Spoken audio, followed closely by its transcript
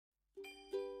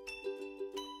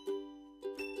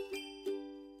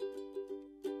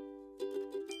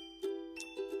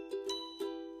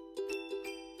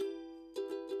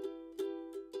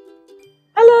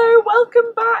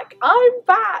back! I'm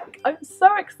back! I'm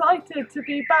so excited to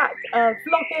be back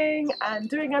vlogging and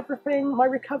doing everything. My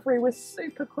recovery was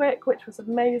super quick, which was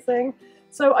amazing.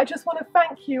 So I just want to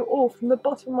thank you all from the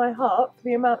bottom of my heart for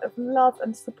the amount of love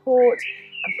and support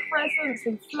and presents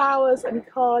and flowers and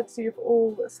cards you've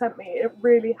all sent me. It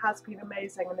really has been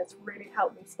amazing and it's really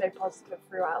helped me stay positive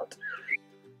throughout.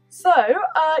 So,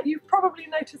 you've probably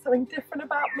noticed something different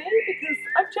about me because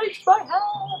I've changed my hair.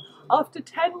 After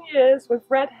 10 years with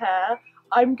red hair,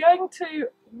 I'm going to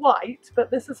white,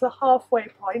 but this is a halfway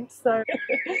point, so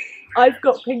I've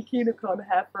got pink unicorn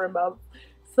hair for a month.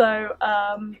 So,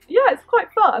 yeah, it's quite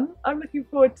fun. I'm looking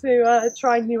forward to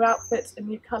trying new outfits and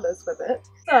new colours with it.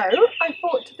 So, I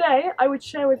thought today I would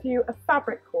share with you a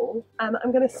fabric haul, and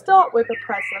I'm going to start with a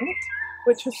present,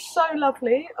 which was so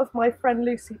lovely of my friend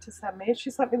Lucy to send me.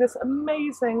 She sent me this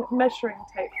amazing measuring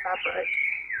tape fabric,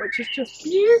 which is just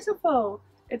beautiful.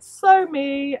 It's so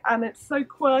me, and it's so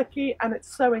quirky, and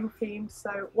it's sewing themed,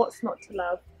 so what's not to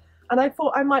love? And I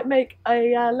thought I might make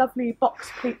a lovely box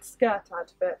pleat skirt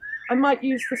out of it. I might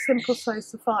use the simple Sew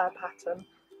Sophia pattern.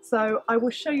 So I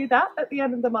will show you that at the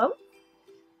end of the month.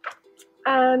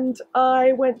 And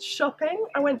I went shopping.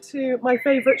 I went to my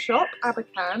favourite shop,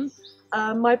 Abakhan.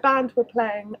 My band were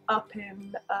playing up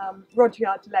in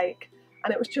Rudyard Lake,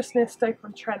 and it was just near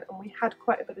Stoke-on-Trent, and we had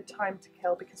quite a bit of time to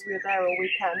kill because we were there all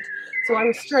weekend. So I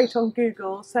was straight on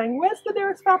Google saying, where's the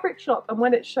nearest fabric shop? And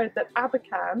when it showed that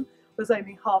Abakhan was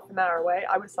only half an hour away,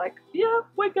 I was like, yeah,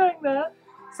 we're going there.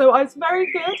 So I was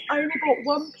very good. I only bought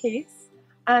one piece,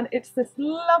 and it's this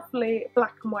lovely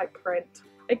black and white print.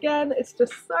 Again, it's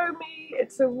just so me.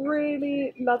 It's a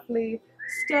really lovely,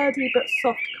 sturdy but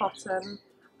soft cotton.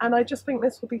 And I just think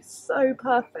this will be so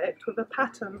perfect with a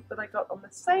pattern that I got on the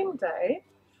same day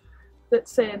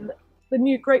that's in the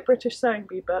new Great British Sewing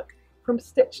Bee book, From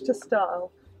Stitch to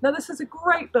Style. Now this is a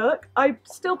great book. I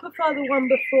still prefer the one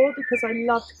before because I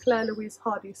loved Claire Louise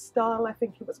Hardy's style. I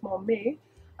think it was more me.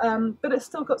 But it's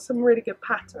still got some really good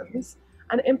patterns.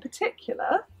 And in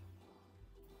particular,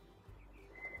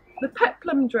 the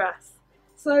peplum dress.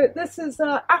 So this is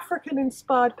an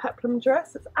African-inspired peplum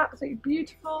dress. It's absolutely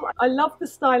beautiful. I love the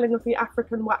styling of the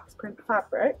African wax print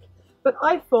fabric, but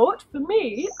I thought, for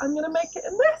me, I'm going to make it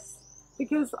in this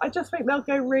because I just think they'll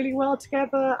go really well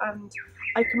together and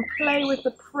I can play with the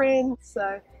print,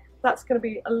 so that's going to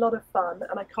be a lot of fun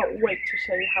and I can't wait to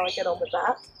show you how I get on with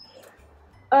that.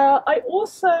 I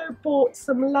also bought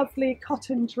some lovely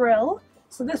cotton drill.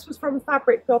 So this was from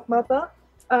Fabric Godmother.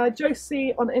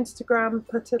 Josie on Instagram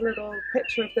put a little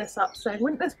picture of this up saying,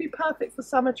 wouldn't this be perfect for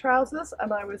summer trousers?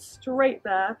 And I was straight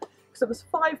there because it was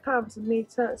 £5 a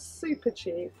metre, super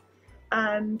cheap.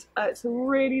 And it's a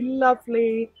really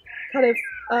lovely kind of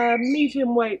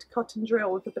medium weight cotton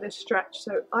drill with a bit of stretch.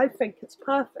 So I think it's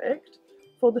perfect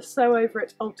for the Sew Over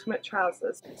It Ultimate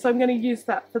trousers. So I'm going to use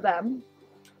that for them.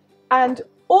 And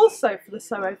also for the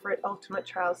Sew Over It Ultimate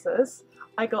trousers,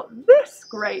 I got this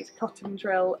great cotton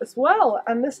drill as well,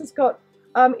 and this has got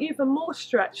even more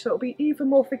stretch, so it'll be even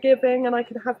more forgiving and I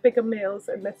can have bigger meals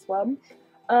in this one.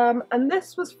 And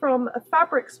this was from a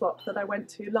fabric swap that I went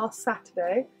to last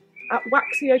Saturday at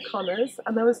Waxy O'Connor's,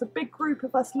 and there was a big group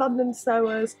of us London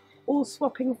sewers all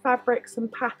swapping fabrics and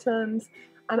patterns,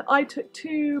 and I took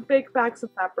 2 big bags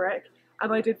of fabric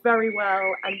and I did very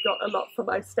well and got a lot for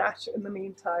my stash in the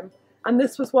meantime. And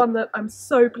this was one that I'm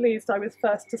so pleased I was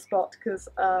first to spot because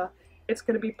it's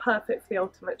going to be perfect for the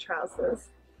ultimate trousers.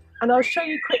 And I'll show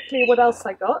you quickly what else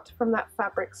I got from that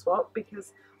fabric swap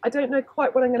because I don't know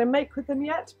quite what I'm going to make with them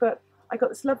yet, but I got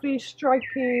this lovely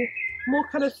stripy, more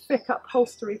kind of thick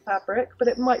upholstery fabric, but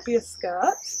it might be a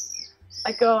skirt.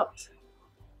 I got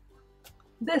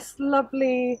this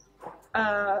lovely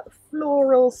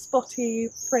floral spotty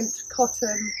print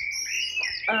cotton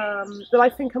that I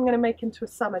think I'm going to make into a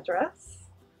summer dress.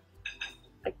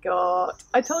 I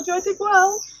told you I did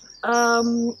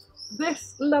well,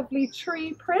 this lovely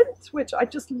tree print, which I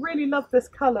just really love this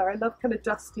colour. I love kind of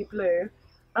dusty blue.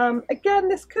 Again,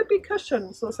 this could be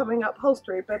cushions or something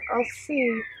upholstery, but I'll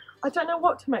see. I don't know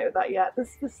what to make with that yet.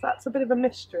 That's a bit of a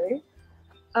mystery.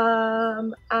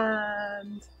 And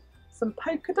some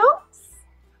polka dots.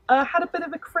 I had a bit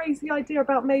of a crazy idea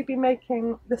about maybe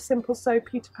making the Simple Sew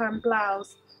Peter Pan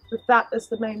blouse with that as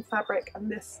the main fabric and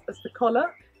this as the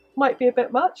collar. Might be a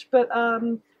bit much, but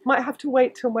might have to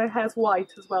wait till my hair's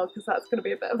white as well because that's going to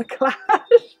be a bit of a clash.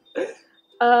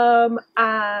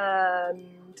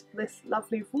 And this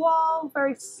lovely voile,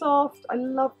 very soft. I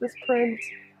love this print.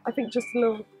 I think just a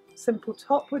little simple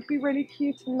top would be really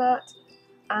cute in that.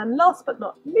 And last but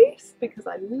not least, because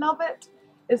I love it,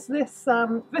 is this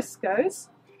viscose.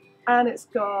 And it's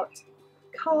got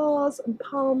cars and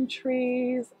palm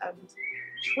trees and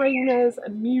trainers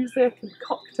and music and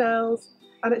cocktails,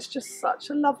 and it's just such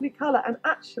a lovely colour. And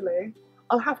actually,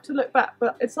 I'll have to look back,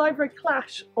 but it's either a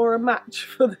clash or a match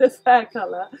for this hair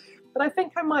colour. But I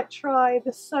think I might try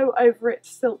the Sew Over It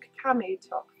silk cami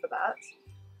top for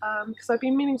that, because I've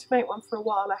been meaning to make one for a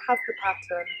while. I have the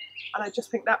pattern, and I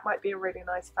just think that might be a really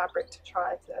nice fabric to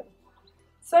try it in.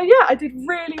 So yeah, I did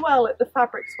really well at the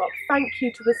fabric swap. Thank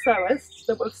you to the sewists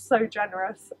that were so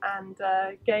generous and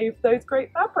gave those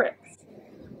great fabrics.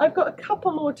 I've got a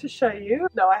couple more to show you.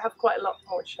 No, I have quite a lot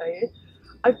more to show you.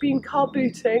 I've been car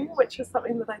booting, which is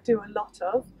something that I do a lot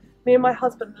of. Me and my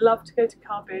husband love to go to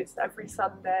car boots every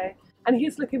Sunday, and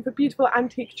he's looking for beautiful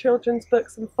antique children's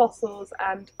books and fossils,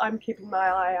 and I'm keeping my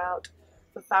eye out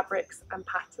for fabrics and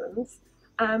patterns.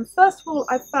 First of all,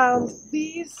 I found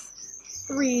these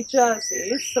 3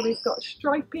 jerseys. So we've got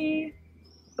stripy,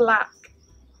 black,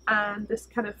 and this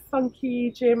kind of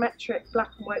funky geometric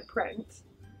black and white print.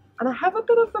 And I have a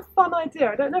bit of a fun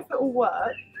idea. I don't know if it will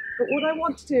work, but what I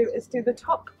want to do is do the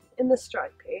top in the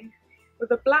stripy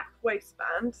with a black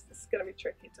waistband. This is going to be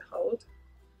tricky to hold.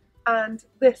 And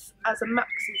this as a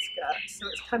maxi skirt, so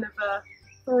it's kind of a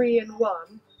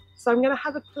 3-in-1. So I'm going to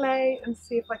have a play and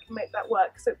see if I can make that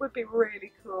work, because it would be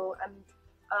really cool, and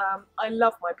I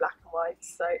love my black and white,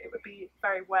 so it would be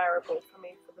very wearable for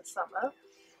me for the summer.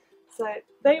 So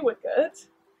they were good.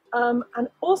 And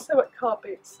also at car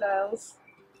boot sales,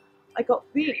 I got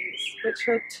these, which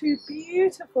are 2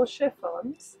 beautiful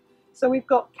chiffons. So we've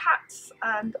got cats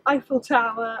and Eiffel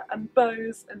Tower and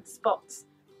bows and spots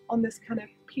on this kind of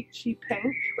peachy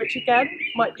pink, which again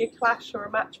might be a clash or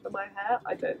a match for my hair,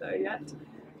 I don't know yet.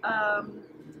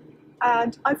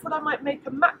 And I thought I might make a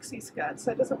maxi skirt,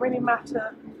 so it doesn't really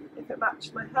matter if it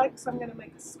matches my hair, because I'm going to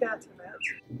make a skirt in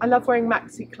it. I love wearing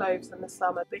maxi clothes in the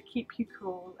summer. They keep you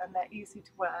cool and they're easy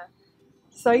to wear.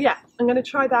 So yeah, I'm going to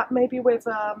try that maybe with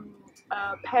a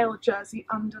pale jersey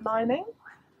underlining.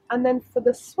 And then for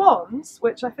the swans,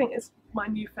 which I think is my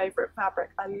new favourite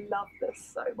fabric, I love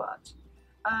this so much.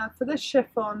 For this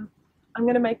chiffon, I'm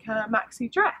going to make a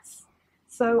maxi dress.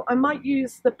 So I might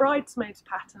use the bridesmaids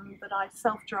pattern that I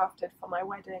self-drafted for my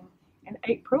wedding in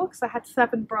April, because I had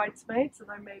 7 bridesmaids and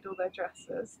I made all their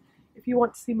dresses. If you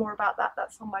want to see more about that,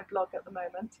 that's on my blog at the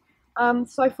moment.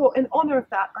 So I thought in honour of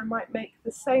that, I might make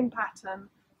the same pattern,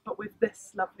 but with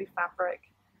this lovely fabric.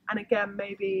 And again,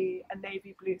 maybe a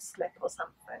navy blue slip or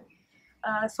something.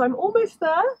 So I'm almost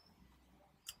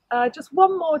there. Just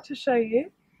one more to show you.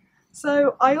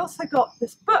 So I also got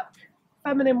this book,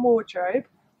 Feminine Wardrobe,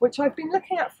 which I've been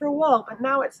looking at for a while, but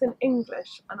now it's in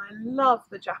English, and I love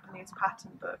the Japanese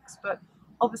pattern books, but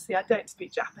obviously I don't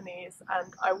speak Japanese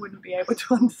and I wouldn't be able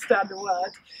to understand a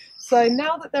word. So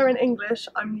now that they're in English,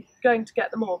 I'm going to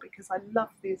get them all, because I love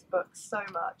these books so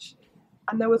much.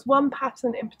 And there was one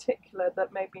pattern in particular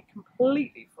that made me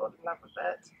completely fall in love with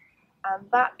it, and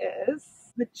that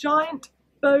is the giant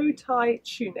bow tie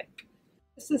tunic.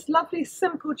 It's this lovely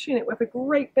simple tunic with a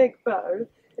great big bow.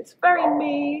 It's very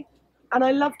me, and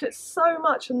I loved it so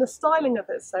much and the styling of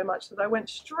it so much that I went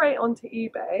straight onto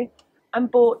eBay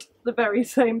and bought the very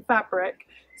same fabric.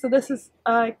 So this is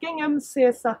gingham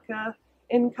seersucker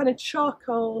in kind of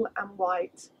charcoal and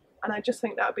white. And I just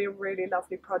think that would be a really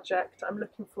lovely project. I'm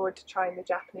looking forward to trying the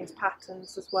Japanese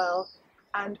patterns as well.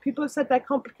 And people have said they're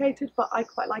complicated, but I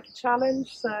quite like a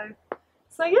challenge. So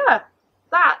yeah,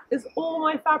 that is all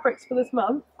my fabrics for this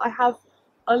month. I have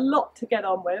a lot to get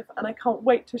on with, and I can't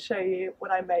wait to show you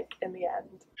what I make in the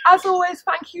end. As always,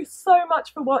 thank you so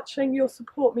much for watching. Your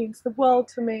support means the world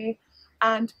to me.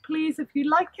 And please, if you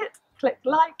like it, click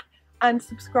like and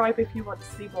subscribe if you want to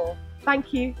see more.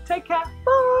 Thank you. Take care.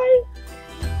 Bye.